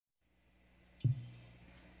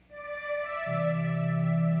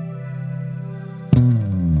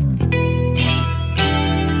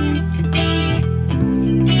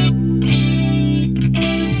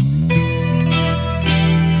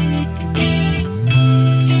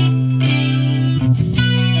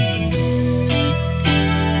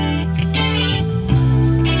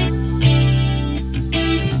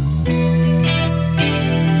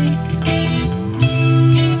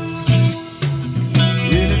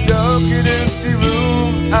and empty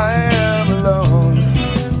room, I am alone,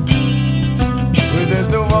 where there's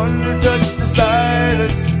no one to touch the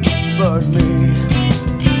silence but me.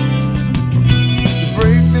 To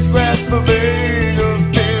break this grasp of ache of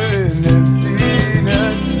feeling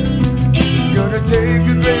emptiness, it's gonna take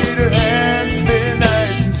a greater hand than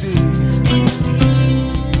eyes can see.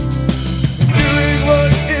 Doing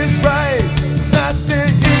what is right, it's not the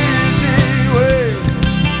easy way.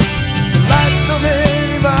 Life's so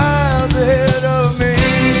many miles ahead of me.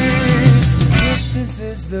 Resistance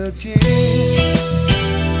is the key.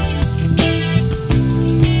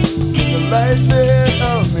 The light's ahead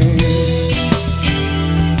of me.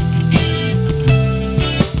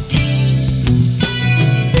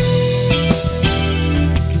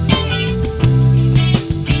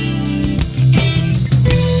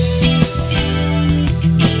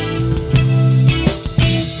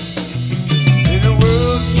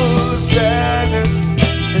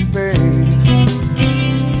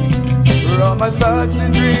 My thoughts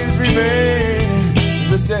and dreams remain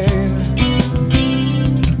the same.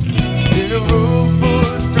 In a room full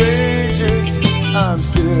of strangers, I'm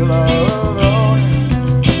still all alone.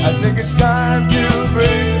 I think it's time to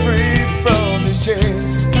break free from these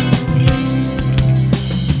chains.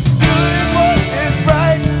 Doing what is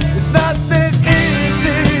right, it's not the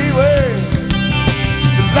easy way.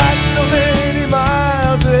 The light's so many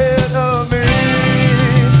miles ahead of me.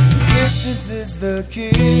 Resistance is the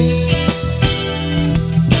key.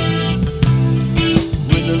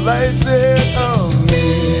 The lights ahead of me.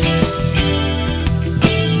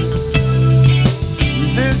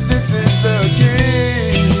 Resistance is the key.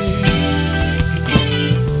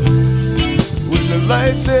 With the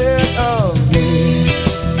lights ahead of me.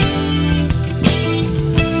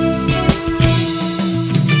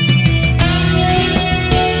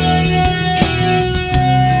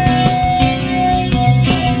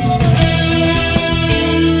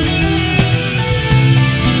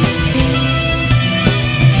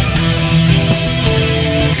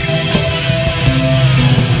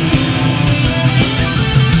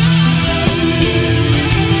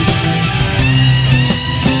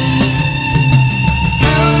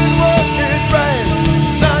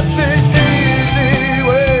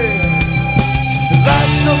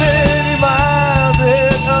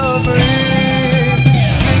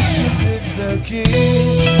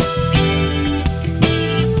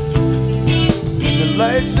 The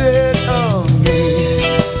lights ahead of me.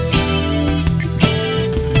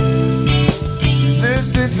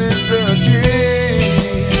 Resistance is the key.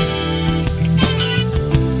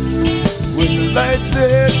 With the lights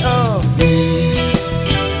ahead of me.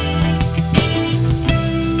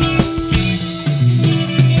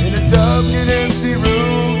 In a dark and empty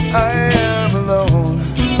room, I am alone.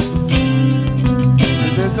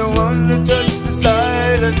 There's no one to touch the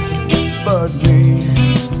silence but me.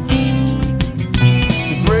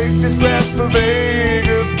 To break this grasp of ache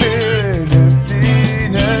of feeling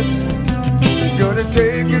emptiness, it's gonna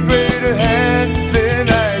take a greater hand than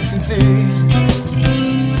eyes can see.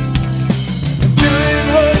 Doing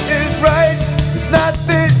what is right, it's not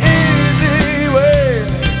the easy way.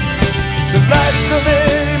 The light's so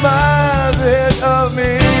many miles ahead of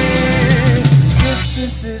me.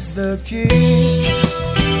 Resistance is the key.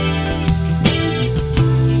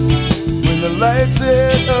 The lights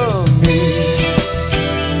ahead of me.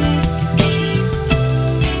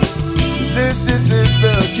 Resistance is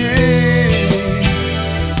the key.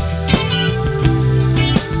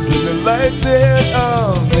 With the lights ahead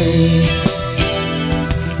of me.